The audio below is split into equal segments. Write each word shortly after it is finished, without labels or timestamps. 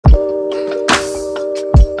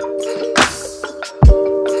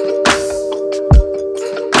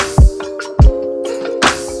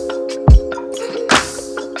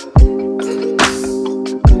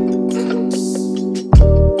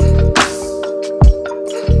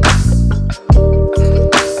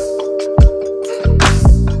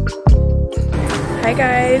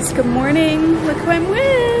guys, good morning. Look who I'm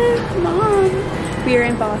with, Mom. We are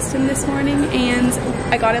in Boston this morning and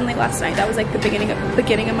I got in late last night. That was like the beginning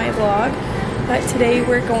of my vlog. But today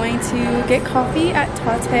we're going to get coffee at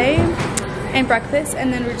Tate and breakfast,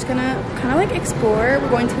 and then we're just gonna kind of like explore. We're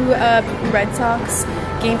going to a Red Sox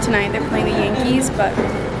game tonight. They're playing the Yankees, but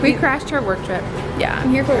we crashed our work trip. Yeah, I'm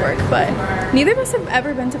here for work, but neither of us have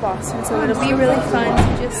ever been to Boston, so it'll be really fun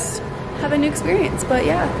to just have a new experience. But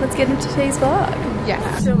yeah, let's get into today's vlog.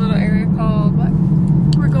 Yeah. It's a little area called what?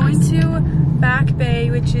 We're going to Back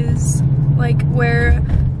Bay, which is like where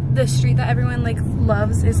the street that everyone like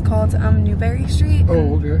loves is called Newberry Street.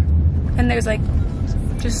 Oh, okay. And there's like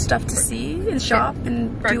just stuff to see and shop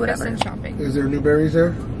and breakfast do whatever. And shopping. Is there newberries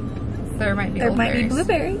there? There might be. There might be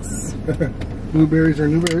blueberries. Blueberries or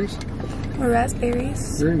newberries? Or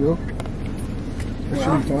raspberries. There you go. That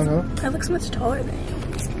should be fun, huh? I look so much taller than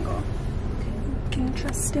you. Single. Can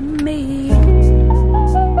trust in me.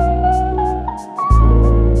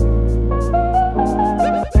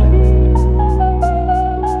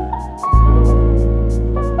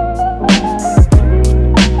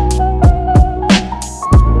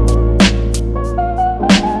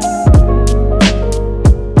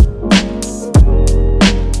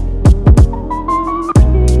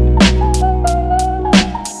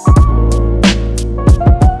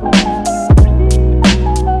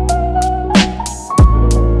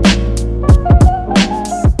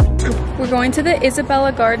 Going to the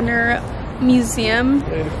Isabella Gardner Museum.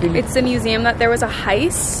 It's a museum that there was a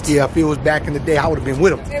heist. Yeah, if it was back in the day, I would have been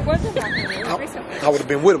with him. It wasn't back in the day, it was recently. I would have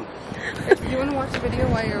been with him. You want to watch the video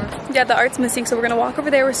while you're... Yeah, the art's missing, so we're going to walk over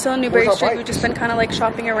there. We're still in Newberry Street. We've just been kind of like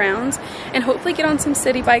shopping around and hopefully get on some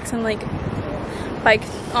city bikes and like bike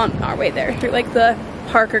on our way there through like the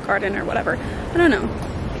park or garden or whatever. I don't know.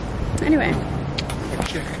 Anyway.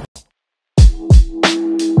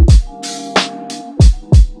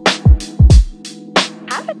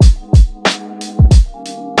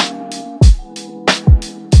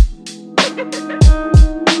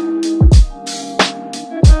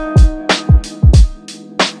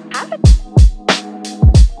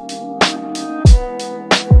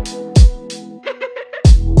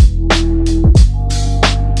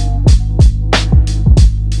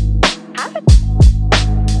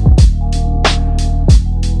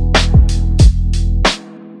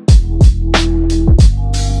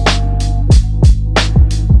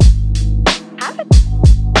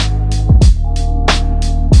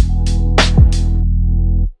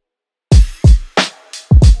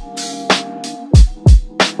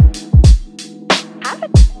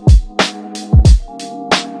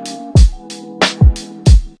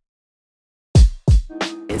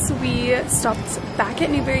 We stopped back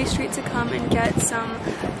at Newberry Street to come and get some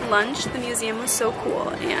lunch. The museum was so cool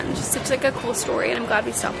and just such like a cool story, and I'm glad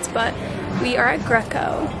we stopped. But we are at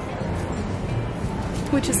Greco,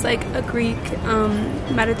 which is like a Greek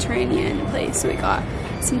Mediterranean place. So we got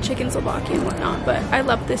some chicken souvlaki and whatnot. But I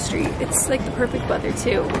love this street. It's like the perfect weather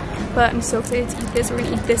too. But I'm so excited to eat this. We're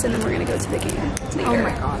gonna eat this and then we're gonna go to the game later. Oh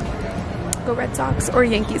my god. Go Red Sox or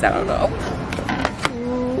Yankees, I don't know.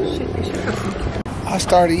 I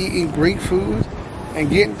started eating Greek food and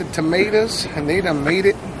getting the tomatoes, and they done made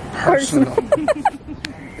it personal.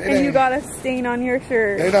 And you got a stain on your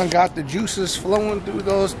shirt. They done got the juices flowing through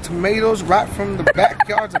those tomatoes right from the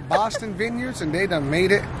backyards of Boston vineyards, and they done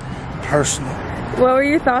made it personal. What were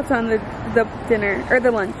your thoughts on the dinner, or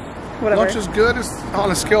the lunch? Whatever. Lunch is good. It's on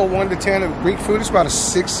a scale of 1 to 10 of Greek food. It's about a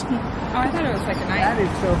 6. Oh, I thought it was like a 9. That is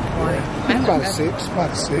so funny. It's about a 6. About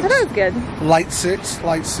a 6. That was good. Light 6.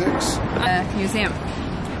 Light 6. Museum.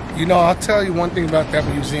 You know, I'll tell you one thing about that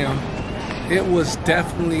museum. It was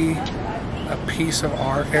definitely a piece of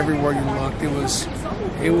art everywhere you looked.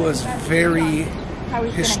 It was very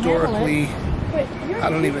historically, I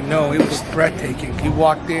don't even know, it was breathtaking. You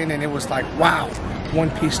walked in and it was like, wow, one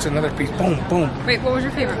piece to another piece, boom, boom. Wait, what was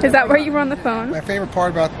your favorite? Is that where you were on the phone? My favorite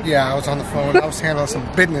part about, yeah, I was on the phone. I was handling some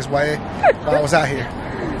business while I was out here.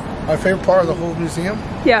 My favorite part of the whole museum?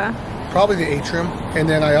 Yeah. Probably the atrium. And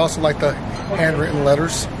then I also like the handwritten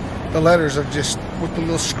letters. The letters are just with the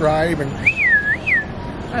little scribe and...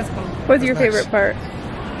 That's cool. What's your favorite part?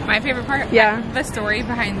 My favorite part? Yeah. The story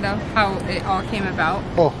behind how it all came about.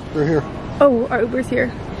 Oh, they're here. Oh, our Uber's here.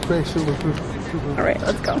 Okay, super. All right,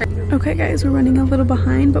 let's go. Okay guys, we're running a little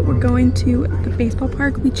behind, but we're going to the baseball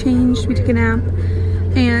park. We changed, we took a nap,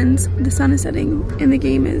 and the sun is setting, and the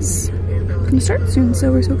game is gonna start soon, so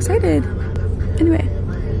we're so excited. Anyway.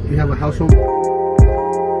 You have a household?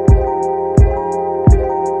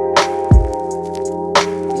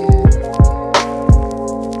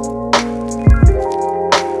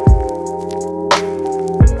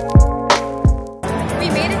 We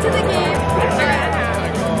made it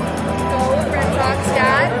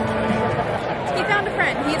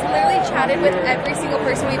single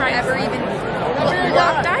person we've ever even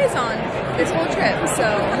locked eyes on this whole trip. So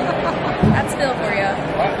that's Phil for you.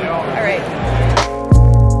 All right.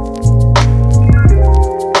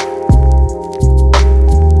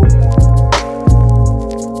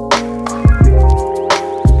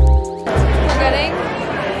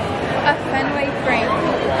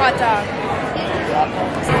 Hot dog.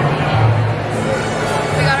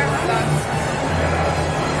 We got our hot dogs.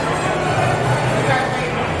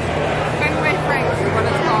 Fenway Franks is what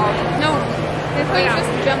it's called. No, this one's just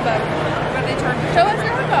jumbo. What they charge? Show us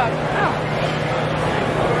your hot dog. Oh.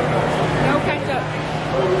 No ketchup.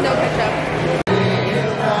 No ketchup.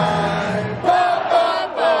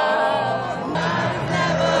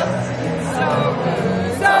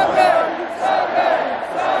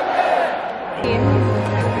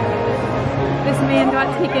 This man got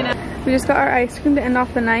taken out. We just got our ice cream to end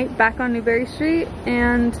off the night back on Newberry Street,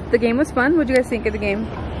 and the game was fun. What do you guys think of the game?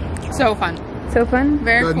 So fun. So fun?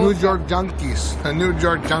 Very The cool. New York Junkies. The New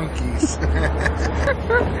York Junkies.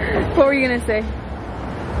 What were you gonna say?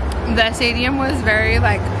 The stadium was very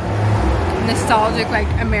like nostalgic, like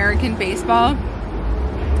American baseball.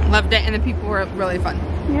 Loved it, and the people were really fun.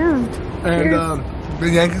 Yeah. And the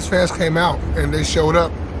Yankees fans came out and they showed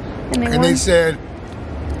up And they said,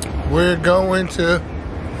 "We're going to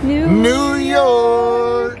New New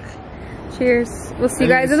York." Cheers. We'll see you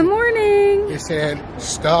guys in the morning. They said,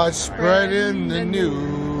 "Start spreading the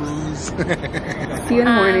news." See you in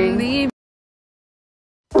the morning. The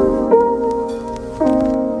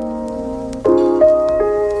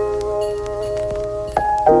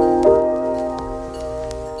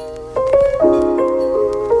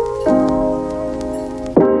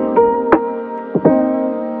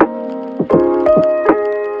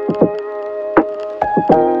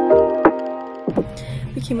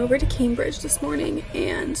We came over to Cambridge this morning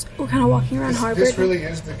and we're kind of walking around Harvard. This really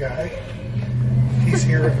is the guy. He's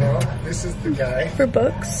here right now. This is the guy. For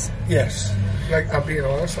books. Yes. Like, I'm being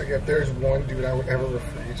honest, like, if there's one dude I would ever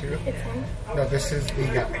refer you to, no, this is the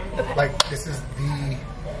guy. Like, this is the...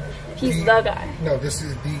 He's the guy. No, this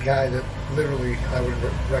is the guy that literally I would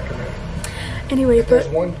recommend. Anyway, If there's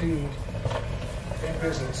but... one dude in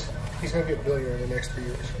business, he's going to be a billionaire in the next 3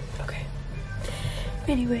 years. Okay.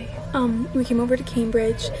 Anyway, we came over to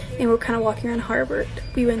Cambridge and we're kind of walking around Harvard.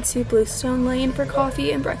 We went to Bluestone Lane for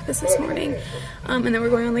coffee and breakfast this morning. And then we're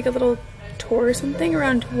going on like a little tour or something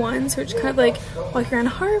around 1. So we're just kind of like walking around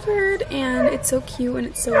Harvard, and it's so cute and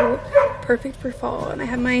it's so perfect for fall. And I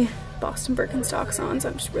have my Boston Birkenstocks on, so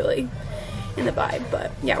I'm just really in the vibe.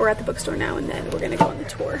 But yeah, we're at the bookstore now and then we're gonna go on the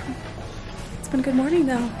tour. It's been a good morning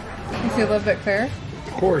though. You see a little bit clearer?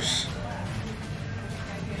 Of course.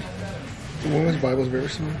 The woman's Bible's very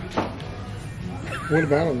similar. What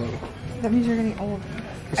about him though? That means you're getting old.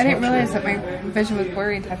 It's I didn't not realize true. that my vision was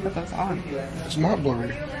blurry until I put those on. It's not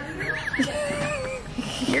blurry.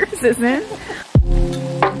 Yours isn't.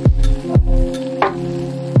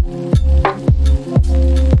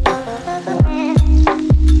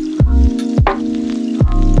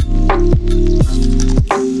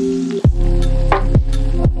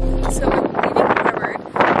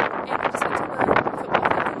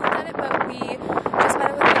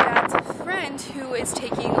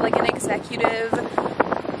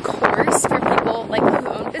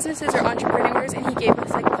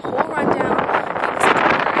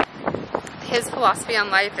 His philosophy on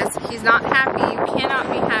life is he's not happy. You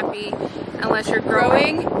cannot be happy unless you're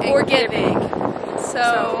growing or giving.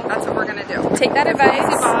 So that's what we're gonna do. Take that advice.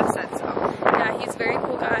 His boss said so. Yeah, he's a very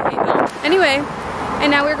cool guy. Anyway,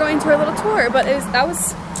 and now we're going to our little tour, but that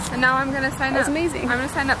was And now I'm gonna sign up. That's amazing. I'm gonna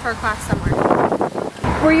sign up for a class somewhere.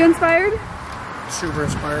 Were you inspired? Super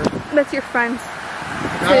inspired. That's your friend.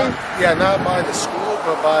 Not by the school,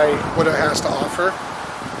 but by what it has to offer,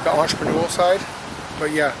 the entrepreneurial side.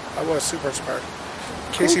 But yeah, I was super inspired.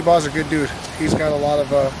 Casey Baugh's a good dude. He's got a lot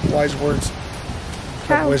of wise words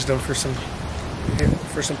of wisdom for some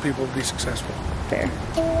people to be successful. Fair.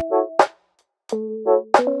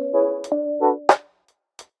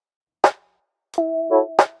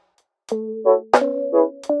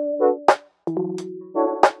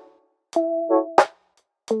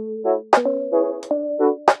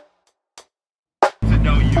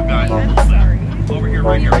 No, you guys are over here,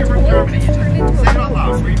 right here. You're from Germany. Say it out loud.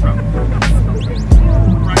 Where are you from?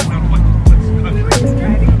 Right now, what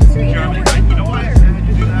country? Germany. Right? You know why I said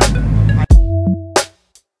to do that?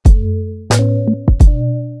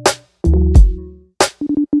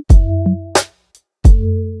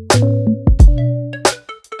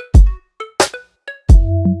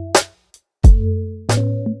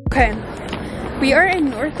 Okay, we are in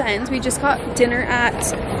North End. end. We just got dinner at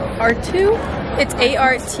Artu. It's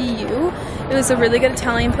ARTU. It was a really good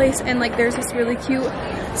Italian place, and like there's this really cute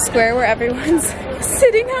square where everyone's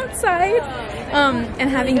sitting outside and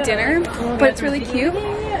having dinner, but it's really cute.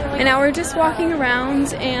 And now we're just walking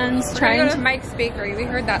around and trying to go to Mike's Bakery. We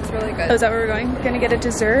heard that's really good. Oh, is that where we're going? We're gonna get a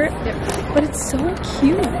dessert. Yep. But it's so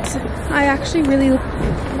cute. I actually really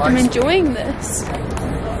am enjoying this.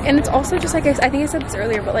 And it's also just like, I think I said this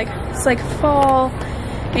earlier, but like it's like fall,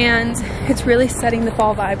 and it's really setting the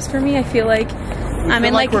fall vibes for me. I feel like I'm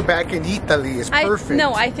in like we're back in Italy. It's perfect.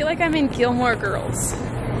 No, I feel like I'm in Gilmore Girls.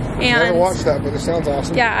 And I haven't watched that, but it sounds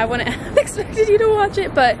awesome. Yeah, I wouldn't have expected you to watch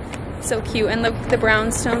it, but so cute. And the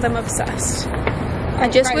brownstones, I'm obsessed. I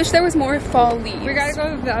just wish there was more fall leaves. We gotta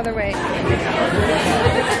go the other way.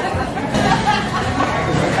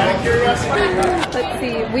 Let's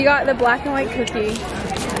see. We got the black and white cookie.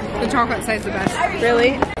 The chocolate side's the best.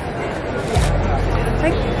 Really?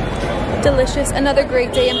 Like, delicious. Another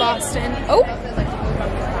great day in Boston. Oh!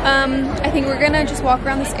 I think we're gonna just walk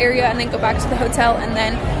around this area and then go back to the hotel, and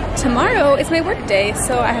then tomorrow is my work day,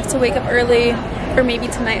 so I have to wake up early, or maybe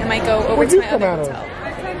tonight I might go over to my other hotel.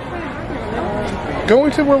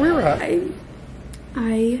 Going to where we were at.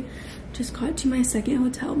 I just got to my second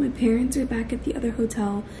hotel. My parents are back at the other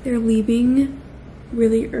hotel. They're leaving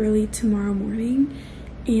really early tomorrow morning,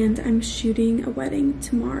 and I'm shooting a wedding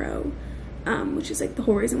tomorrow, which is like the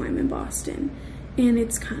whole reason why I'm in Boston. And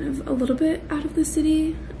it's kind of a little bit out of the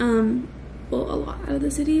city, well, a lot out of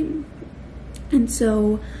the city. And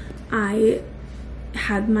so I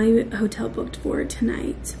had my hotel booked for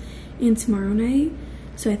tonight and tomorrow night.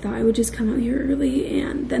 So I thought I would just come out here early,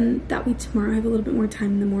 and then that way tomorrow I have a little bit more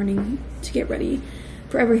time in the morning to get ready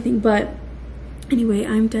for everything. But anyway,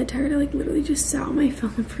 I'm dead tired. I like literally just sat on my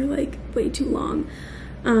phone for like way too long.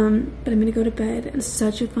 But I'm gonna go to bed. It's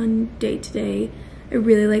such a fun day today. I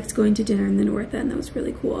really liked going to dinner in the North End. That was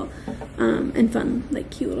really cool and fun, like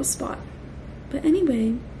cute little spot. But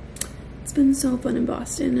anyway, it's been so fun in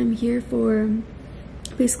Boston. I'm here for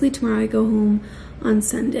basically tomorrow. I go home on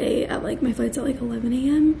Sunday at like, my flight's at like 11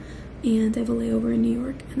 a.m. and I have a layover in New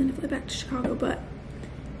York, and then I fly back to Chicago. But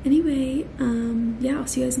anyway, yeah, I'll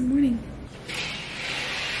see you guys in the morning.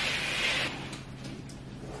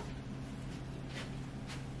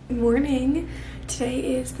 Good morning.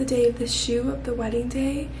 Today is the day of the shoot of the wedding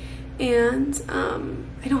day, and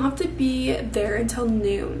I don't have to be there until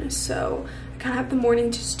noon, so I kind of have the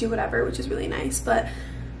morning to just do whatever, which is really nice. But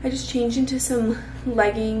I just changed into some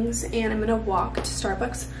leggings, and I'm gonna walk to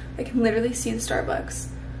Starbucks. I can literally see the Starbucks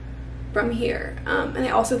from here, and I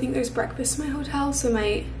also think there's breakfast in my hotel, so I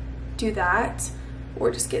might do that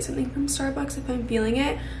or just get something from Starbucks if I'm feeling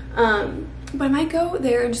it. But I might go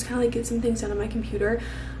there and just kind of like get some things done on my computer.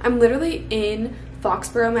 I'm literally in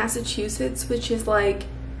Foxborough, Massachusetts, which is like,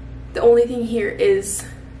 the only thing here is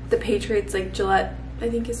the Patriots, like Gillette, I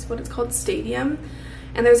think is what it's called, stadium.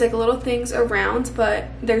 And there's like little things around, but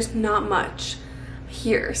there's not much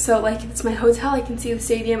here. So like, it's my hotel, I can see the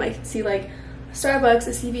stadium, I can see like a Starbucks,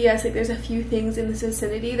 a CVS, like there's a few things in this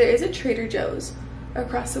vicinity. There is a Trader Joe's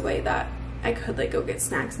across the way that I could like go get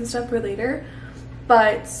snacks and stuff for later,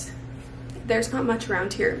 but there's not much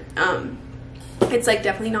around here. It's like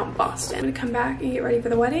definitely not Boston. I'm gonna come back and get ready for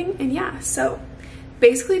the wedding, and yeah, so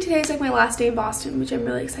basically today's like my last day in Boston, which I'm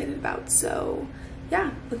really excited about. So yeah,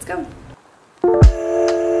 let's go.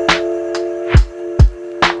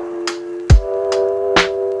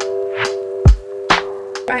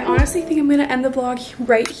 I honestly think I'm gonna end the vlog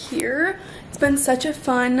right here. It's been such a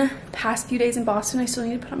fun past few days in Boston. I still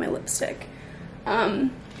need to put on my lipstick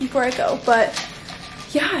before I go, but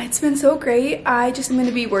yeah, it's been so great. I just am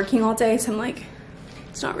gonna be working all day, so I'm like,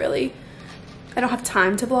 it's not really, I don't have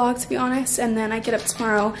time to vlog, to be honest. And then I get up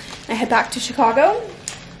tomorrow and I head back to Chicago.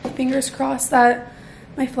 Fingers crossed that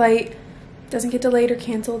my flight doesn't get delayed or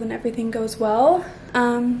canceled and everything goes well.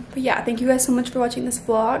 But yeah, thank you guys so much for watching this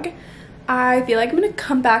vlog. I feel like I'm gonna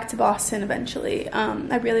come back to Boston eventually.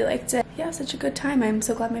 I really liked it. Yeah, such a good time. I'm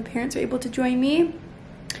so glad my parents were able to join me.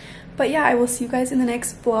 But yeah, I will see you guys in the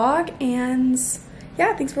next vlog, and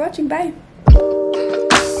yeah, thanks for watching. Bye.